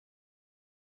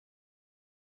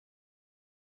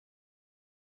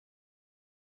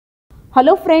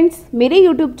Hello friends, मेरे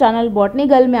YouTube channel botany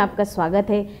girl में आपका स्वागत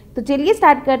है। तो चलिए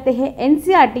स्टार्ट करते हैं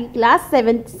NCERT class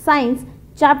 7 science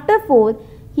chapter 4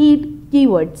 heat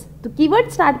keywords. तो कीवर्ड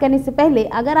स्टार्ट करने से पहले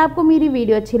अगर आपको मेरी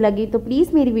वीडियो अच्छी लगी तो प्लीज़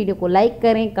मेरी वीडियो को लाइक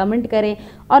करें, कमेंट करें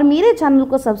और मेरे चैनल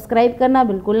को सब्सक्राइब करना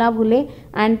बिल्कुल ना भूलें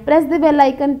and press the bell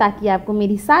icon ताकि आपको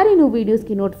मेरी सारी न्यू वीडियोज़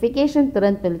की नोटिफिकेशन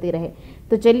तुरंत मिलती रहे।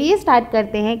 तो चलिए स्टार्ट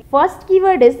करते हैं। First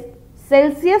keyword is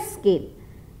Celsius scale.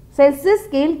 Celsius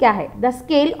scale क्या है? The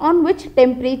scale on which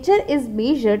temperature is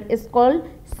measured is called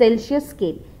Celsius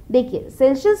scale. देखिए,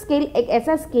 सेल्सियस स्केल एक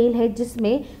ऐसा स्केल है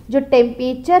जिसमें जो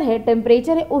टेम्परेचर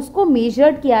है उसको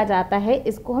मेजर्ड किया जाता है।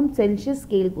 इसको हम सेल्सियस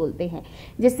स्केल बोलते हैं।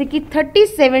 जैसे कि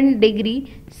 37 डिग्री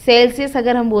सेल्सियस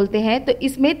अगर हम बोलते हैं तो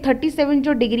इसमें 37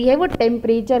 जो डिग्री है वो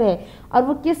टेम्परेचर है और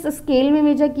वो किस स्केल में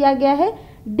मेजर किया गया है?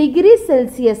 डिग्री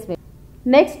सेल्सियस में।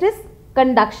 Next is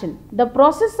conduction. The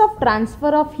process of transfer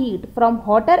of heat from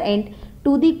hotter end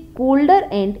to the colder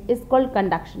end is called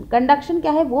conduction. Conduction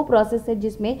क्या है? वो प्रोसेस है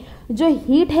जिसमें जो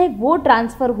हीट है वो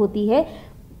ट्रांसफर होती है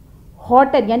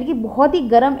हॉटर यानी कि बहुत ही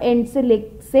गर्म एंड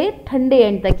से ठंडे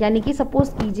एंड तक। यानी कि सपोज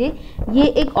कीजिए ये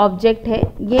एक ऑब्जेक्ट है,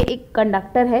 ये एक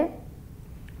कंडक्टर है।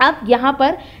 अब यहाँ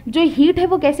पर जो हीट है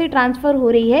वो कैसे ट्रांसफर हो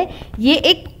रही है? ये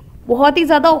एक बहुत ही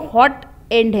ज़्यादा हॉट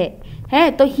एंड है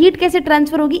तो हीट कैसे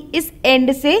ट्रांसफर होगी? इस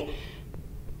एंड से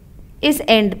इस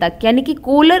एंड तक, यानी कि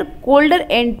कोल्डर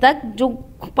एंड तक, जो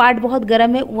पार्ट बहुत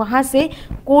गर्म है वहाँ से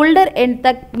कोल्डर एंड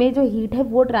तक में जो हीट है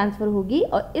वो ट्रांसफर होगी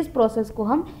और इस प्रोसेस को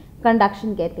हम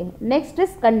कंडक्शन कहते हैं। Next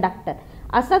is conductor.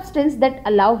 A substance that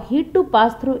allow heat to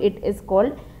pass through it is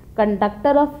called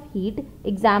conductor of heat.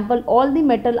 Example, all the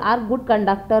metal are good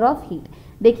conductor of heat.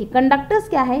 देखिए, कंडक्टर्स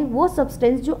क्या है? वो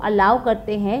सब्सटेंस जो अलाउ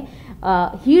करते हैं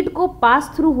हीट को पास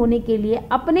थ्रू होने के लिए,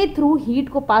 अपने थ्रू हीट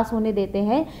को पास होने देते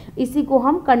हैं। इसी को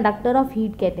हम कंडक्टर ऑफ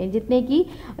हीट कहते हैं। जितने की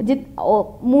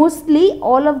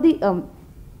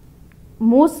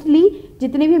मोस्टली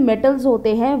जितने भी मेटल्स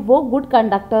होते हैं वो गुड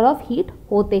कंडक्टर ऑफ हीट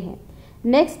होते हैं।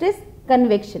 Next is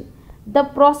convection. The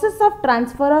process of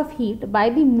transfer of heat by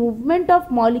the movement of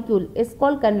molecule is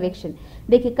called convection.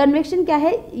 देखिए, कन्वेक्शन क्या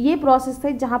है? ये प्रोसेस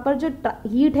है जहाँ पर जो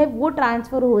हीट है वो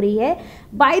ट्रांसफर हो रही है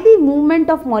by the movement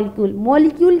of molecule.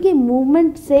 Molecule के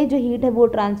मूवमेंट से जो हीट है वो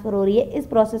ट्रांसफर हो रही है। इस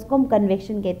प्रोसेस को हम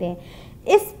कन्वेक्शन कहते हैं।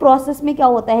 इस प्रोसेस में क्या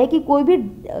होता है कि कोई भी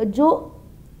जो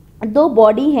दो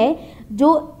बॉडी है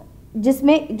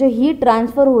जिसमें जो हीट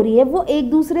ट्रांसफ़र हो रही है वो एक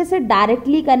दूसरे से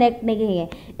डायरेक्टली कनेक्ट नहीं है,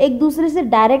 एक दूसरे से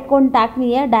डायरेक्ट कॉन्टैक्ट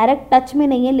नहीं है, डायरेक्ट टच में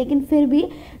नहीं है, लेकिन फिर भी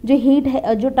जो हीट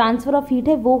है, जो ट्रांसफ़र ऑफ हीट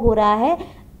है वो हो रहा है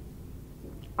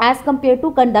एज़ कम्पेयर टू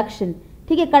कंडक्शन।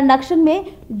 ठीक है, कंडक्शन में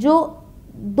जो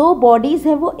दो बॉडीज़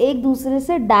हैं वो एक दूसरे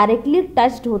से डायरेक्टली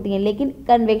टच्ड होती हैं, लेकिन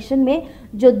कन्वेक्शन में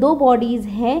जो दो बॉडीज़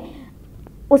हैं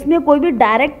उसमें कोई भी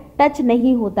डायरेक्ट टच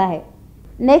नहीं होता है।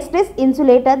 Next is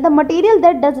insulator. The material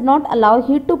that does not allow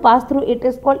heat to pass through it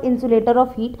is called insulator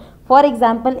of heat. For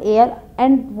example, air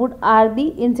and wood are the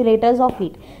insulators of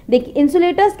heat. देखिए,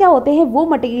 insulators क्या होते हैं? वो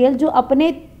material जो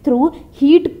अपने through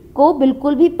heat को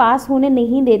बिल्कुल भी पास होने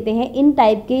नहीं देते हैं। इन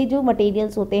टाइप के जो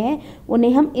मटेरियल्स होते हैं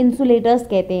उन्हें हम इंसुलेटर्स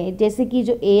कहते हैं। जैसे कि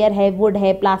जो एयर है, वुड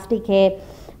है, प्लास्टिक है,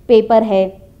 पेपर है,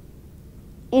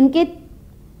 इनके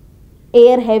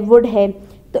एयर है, वुड है,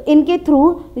 तो इनके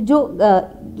थ्रू जो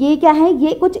ये क्या है?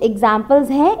 ये कुछ एग्जाम्पल्स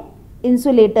हैं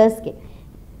इंसुलेटर्स के।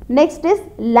 Next is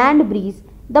land breeze.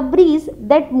 The breeze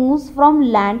that moves from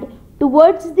land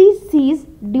towards the seize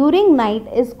during night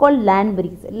is called land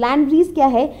breeze. Land breeze क्या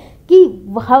है कि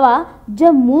हवा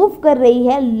जब मूव कर रही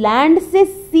है लैंड से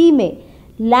सी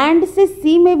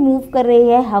में मूव कर रही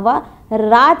है हवा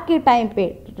रात के टाइम पे,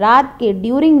 रात के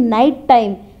ड्यूरिंग नाइट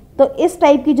टाइम, तो इस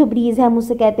टाइप की जो ब्रीज है हम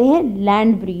उसे कहते हैं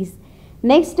land breeze.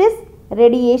 Next is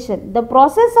radiation. The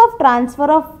process of transfer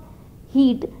of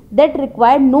heat that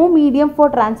require no medium for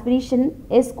transmission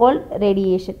is called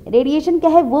radiation. Radiation क्या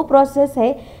है? वो प्रोसेस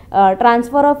है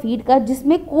ट्रांसफ़र ऑफ हीट का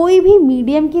जिसमें कोई भी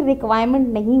मीडियम की रिक्वायरमेंट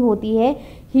नहीं होती है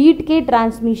हीट के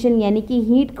ट्रांसमिशन, यानी कि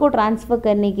हीट को ट्रांसफ़र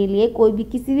करने के लिए कोई भी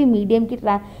किसी भी मीडियम की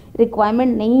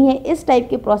रिक्वायरमेंट नहीं है। इस टाइप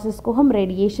के प्रोसेस को हम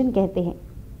रेडिएशन कहते हैं।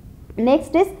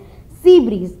 Next is sea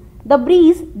breeze. The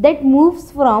breeze that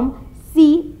moves from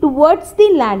sea towards the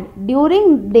land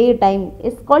during daytime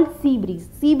is called sea breeze.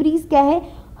 sea breeze क्या है?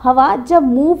 हवा जब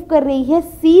मूव कर रही है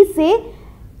सी से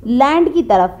लैंड की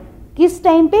तरफ, किस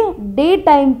टाइम पे? डे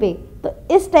टाइम पे। तो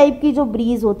इस टाइप की जो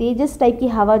ब्रीज होती है, जिस टाइप की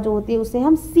हवा जो होती है उसे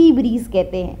हम सी ब्रीज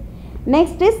कहते हैं।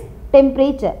 Next is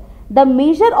temperature. The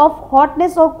measure of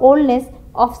hotness और coldness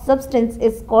of substance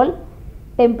is called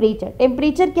temperature.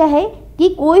 Temperature क्या है कि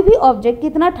कोई भी ऑब्जेक्ट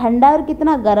कितना ठंडा और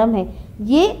कितना गर्म है,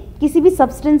 ये किसी भी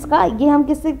सब्सटेंस का, ये हम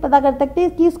किससे पता कर सकते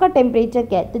हैं कि उसका टेम्परेचर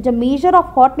क्या है? तो the measure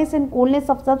of hotness and coldness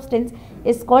of substance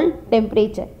is called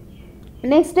temperature.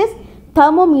 Next is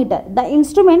thermometer, the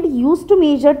instrument use to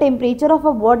measure temperature of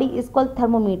a body is called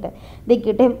thermometer.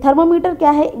 देखिए थर्मोमीटर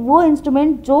क्या है, वो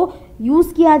इंस्ट्रूमेंट जो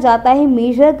यूज़ किया जाता है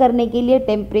मेजर करने के लिए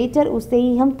टेम्परेचर, उससे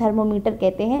ही हम थर्मोमीटर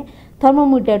कहते हैं।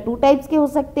 थर्मोमीटर 2 टाइप्स के हो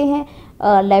सकते हैं,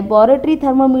 लेबोरेटरी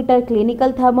थर्मोमीटर,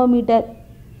 क्लिनिकल थर्मोमीटर।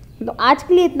 तो आज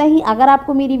के लिए इतना ही। अगर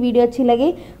आपको मेरी वीडियो अच्छी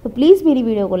लगे तो प्लीज़ मेरी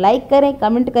वीडियो को लाइक करें,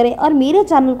 कमेंट करें और मेरे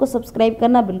चैनल को सब्सक्राइब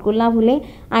करना बिल्कुल ना भूलें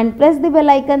and press the bell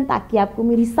icon, ताकि आपको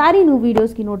मेरी सारी न्यू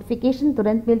वीडियोस की नोटिफिकेशन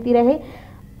तुरंत मिलती रहे।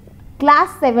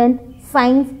 Class 7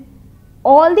 science,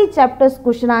 all the chapters,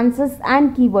 question answers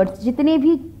and keywords, जितने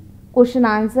भी क्वेश्चन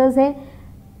आंसर्स हैं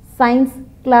साइंस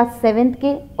क्लास 7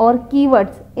 के और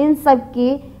कीवर्ड्स, इन सब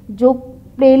के जो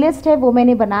प्लेलिस्ट है वो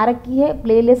मैंने बना रखी है।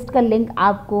 प्लेलिस्ट का लिंक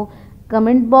आपको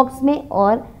कमेंट बॉक्स में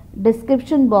और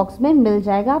डिस्क्रिप्शन बॉक्स में मिल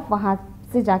जाएगा, आप वहाँ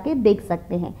से जाके देख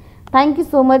सकते हैं। Thank you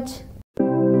so much.